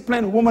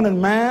disciplined woman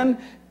and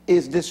man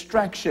is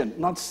distraction,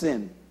 not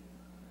sin.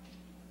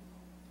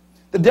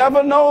 The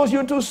devil knows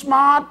you're too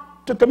smart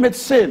to commit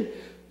sin,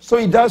 so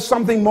he does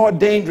something more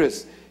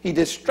dangerous. He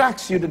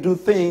distracts you to do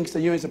things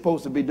that you ain't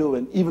supposed to be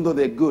doing, even though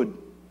they're good.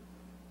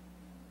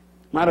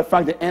 Matter of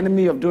fact, the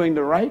enemy of doing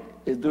the right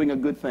is doing a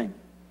good thing.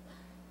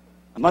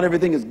 And not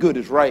everything is good,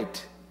 is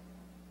right.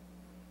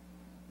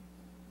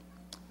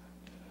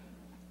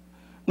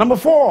 Number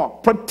four,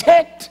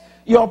 protect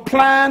your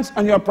plans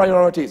and your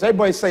priorities.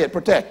 Everybody say it,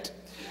 protect.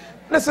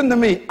 Listen to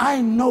me.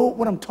 I know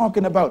what I'm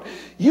talking about.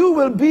 You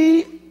will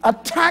be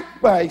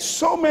attacked by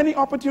so many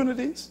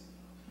opportunities.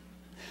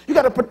 You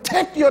got to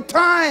protect your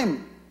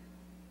time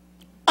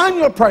and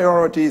your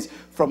priorities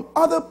from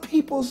other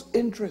people's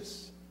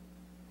interests.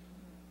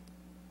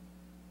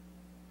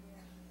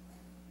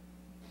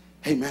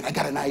 Hey man, I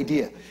got an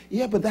idea.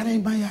 Yeah, but that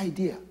ain't my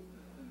idea.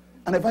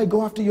 And if I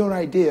go after your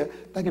idea,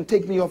 that can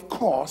take me off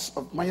course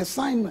of my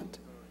assignment.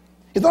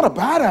 It's not a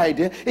bad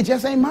idea, it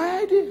just ain't my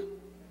idea.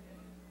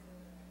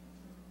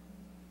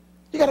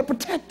 You got to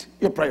protect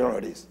your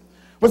priorities.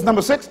 What's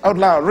number 6? Out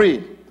loud,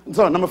 read.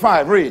 So number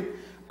 5, read.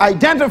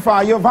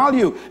 Identify your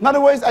value. In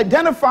other words,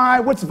 identify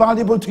what's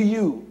valuable to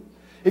you.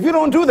 If you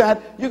don't do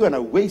that, you're going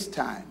to waste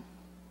time.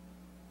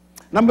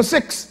 Number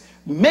 6,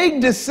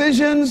 make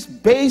decisions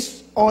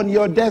based on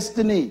your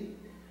destiny.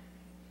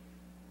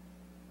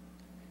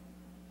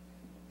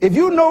 If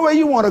you know where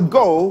you want to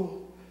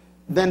go,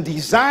 then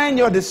design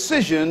your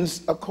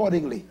decisions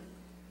accordingly.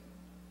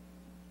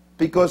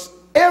 Because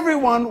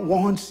everyone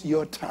wants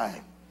your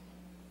time.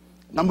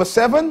 Number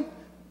 7,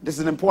 this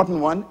is an important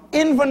one,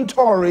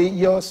 inventory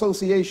your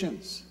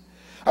associations.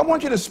 I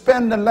want you to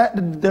spend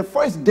the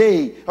first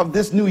day of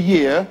this new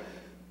year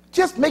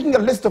just making a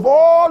list of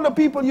all the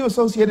people you're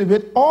associated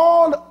with,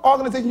 all the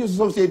organizations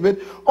you're associated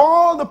with,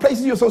 all the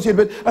places you're associated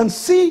with, and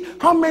see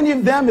how many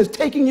of them is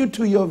taking you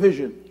to your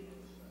vision.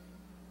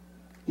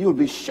 You'll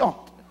be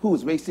shocked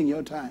who's wasting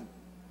your time.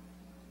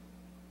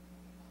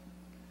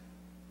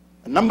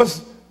 And number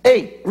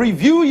 8,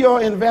 review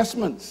your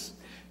investments.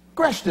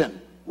 Question,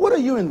 what are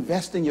you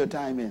investing your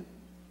time in?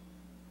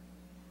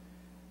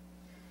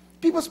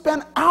 People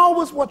spend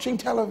hours watching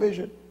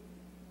television.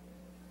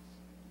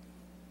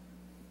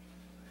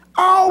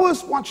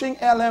 Hours watching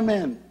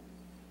LMN.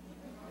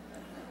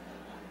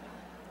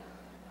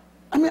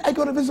 I mean, I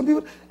go to visit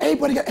people,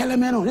 everybody got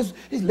LMN on. This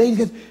lady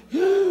gets,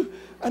 yeah.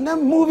 And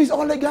them movies,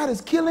 all they got is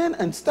killing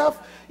and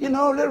stuff, you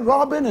know, little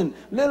robbing and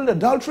little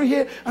adultery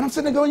here. And I'm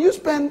sitting there going, you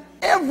spend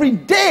every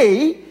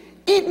day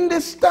eating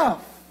this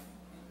stuff,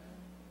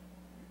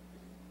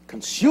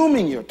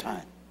 consuming your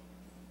time.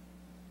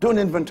 Do an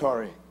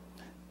inventory.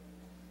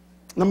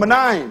 Number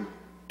 9,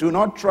 do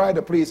not try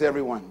to please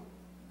everyone.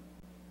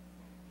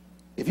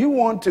 If you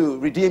want to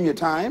redeem your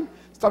time,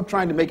 stop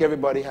trying to make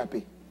everybody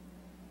happy.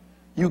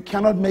 You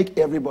cannot make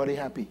everybody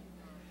happy.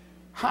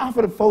 Half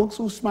of the folks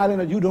who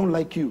smiling at you don't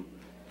like you.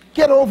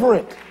 Get over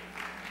it.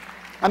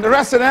 And the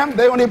rest of them,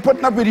 they only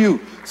putting up with you.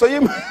 So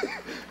you,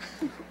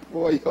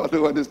 boy, you ought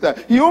to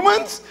understand.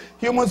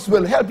 Humans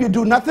will help you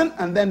do nothing,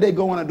 and then they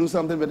go on and do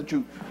something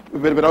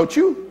without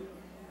you.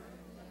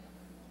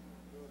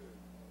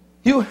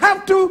 You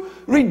have to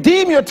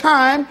redeem your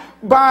time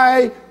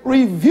by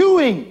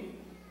reviewing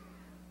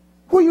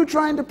who you're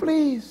trying to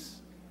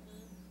please.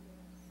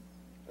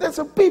 There's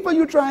some people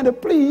you're trying to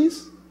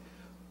please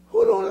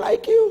who don't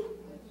like you.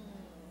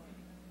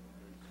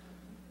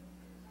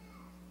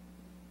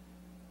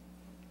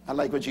 I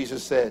like what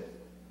Jesus said.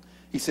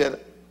 He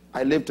said,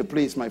 I live to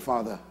please my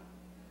Father.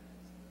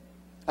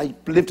 I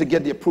live to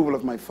get the approval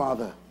of my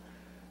Father.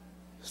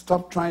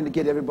 Stop trying to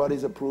get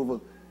everybody's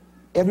approval.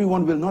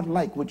 Everyone will not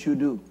like what you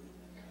do.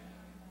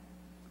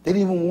 They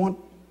don't even want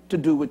to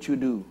do what you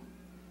do.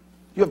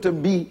 You have to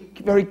be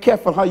very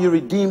careful how you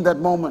redeem that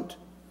moment.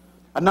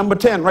 And number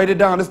 10, write it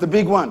down, it's the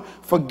big one.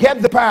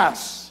 Forget the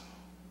past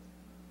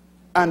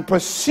and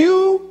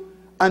pursue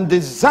and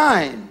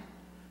design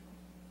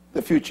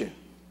the future.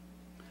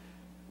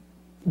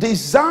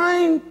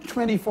 Design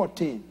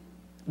 2014.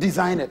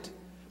 Design it.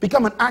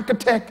 Become an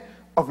architect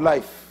of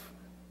life.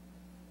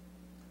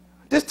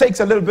 This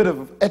takes a little bit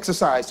of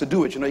exercise to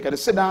do it. You know, you got to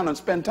sit down and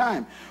spend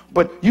time.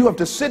 But you have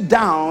to sit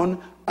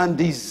down and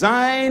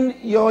design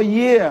your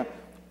year.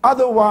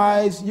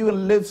 Otherwise, you will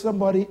live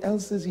somebody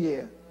else's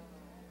year.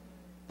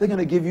 They're going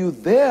to give you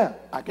their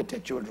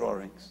architectural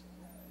drawings.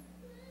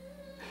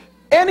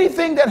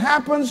 Anything that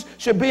happens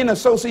should be in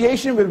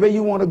association with where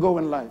you want to go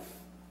in life.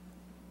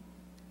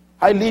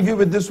 I leave you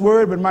with this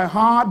word, with my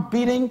heart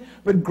beating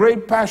with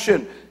great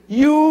passion.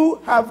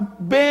 You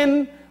have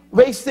been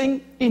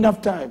wasting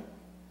enough time.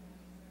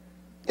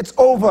 It's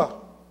over.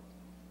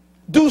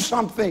 Do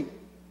something.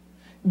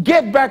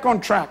 Get back on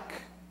track.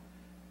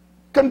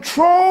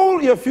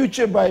 Control your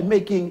future by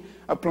making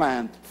a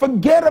plan.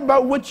 Forget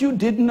about what you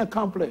didn't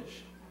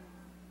accomplish.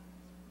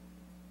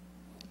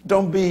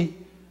 Don't be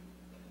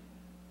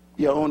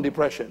your own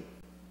depression.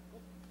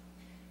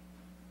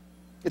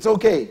 It's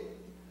okay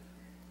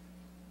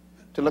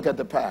to look at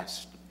the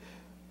past.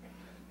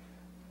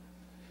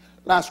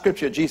 Last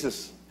scripture,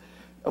 Jesus,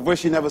 a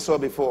verse you never saw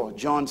before,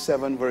 John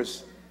 7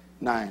 verse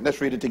 9.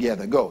 Let's read it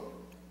together. Go.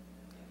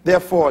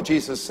 Therefore,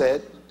 Jesus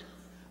said,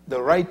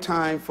 the right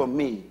time for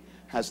me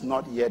has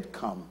not yet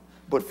come.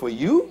 But for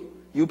you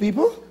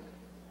people,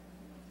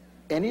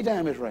 any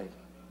time is right.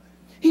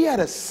 He had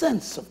a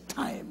sense of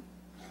time.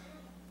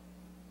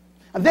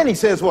 And then he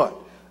says what?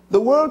 The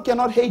world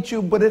cannot hate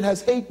you, but it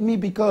has hated me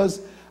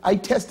because I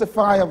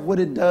testify of what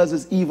it does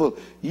is evil.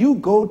 You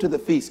go to the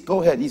feast.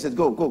 Go ahead. He says,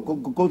 go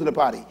to the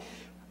party.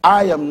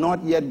 I am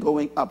not yet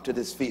going up to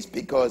this feast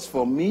because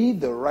for me,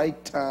 the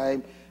right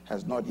time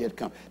has not yet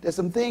come. There's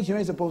some things you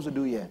ain't supposed to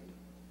do yet.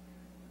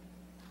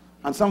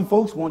 And some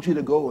folks want you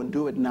to go and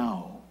do it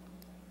now.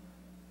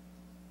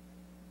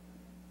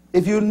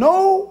 If you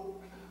know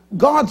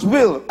God's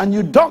will and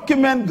you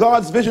document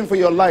God's vision for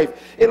your life,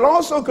 it'll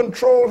also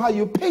control how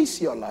you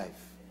pace your life.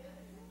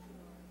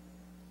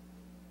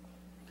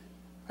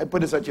 I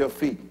put this at your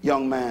feet,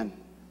 young man,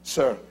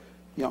 sir,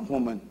 young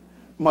woman,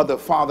 mother,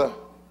 father.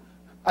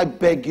 I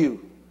beg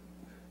you,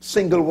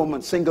 single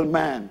woman, single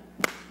man,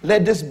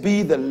 let this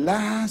be the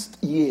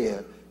last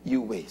year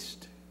you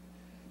waste.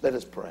 Let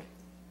us pray.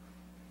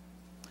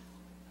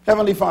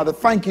 Heavenly Father,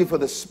 thank you for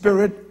the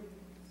spirit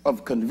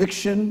of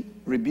conviction,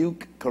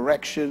 rebuke,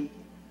 correction,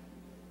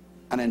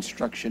 and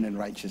instruction in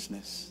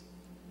righteousness.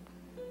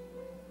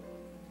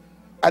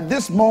 At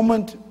this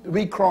moment,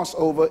 we cross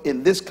over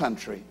in this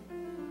country.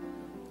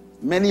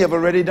 Many have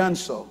already done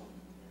so.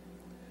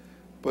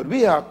 But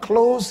we are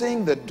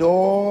closing the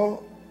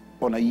door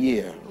on a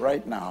year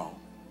right now.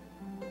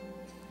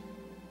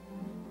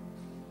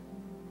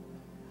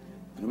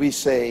 And we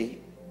say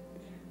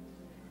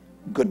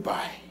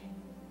goodbye.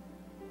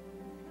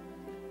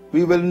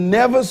 We will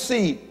never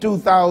see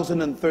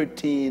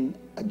 2013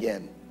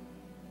 again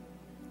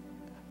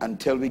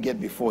until we get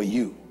before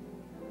you.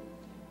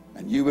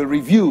 And you will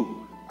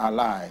review our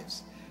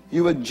lives.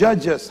 You will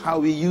judge us how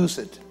we use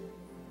it.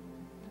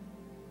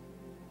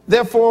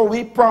 Therefore,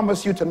 we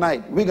promise you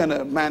tonight, we're going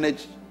to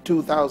manage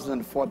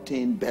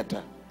 2014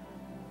 better.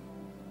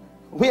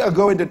 We are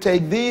going to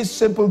take these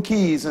simple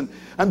keys and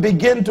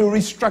begin to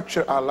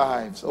restructure our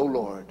lives. Oh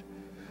Lord,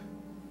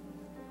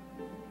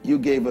 you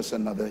gave us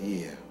another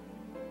year.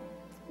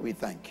 We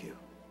thank you.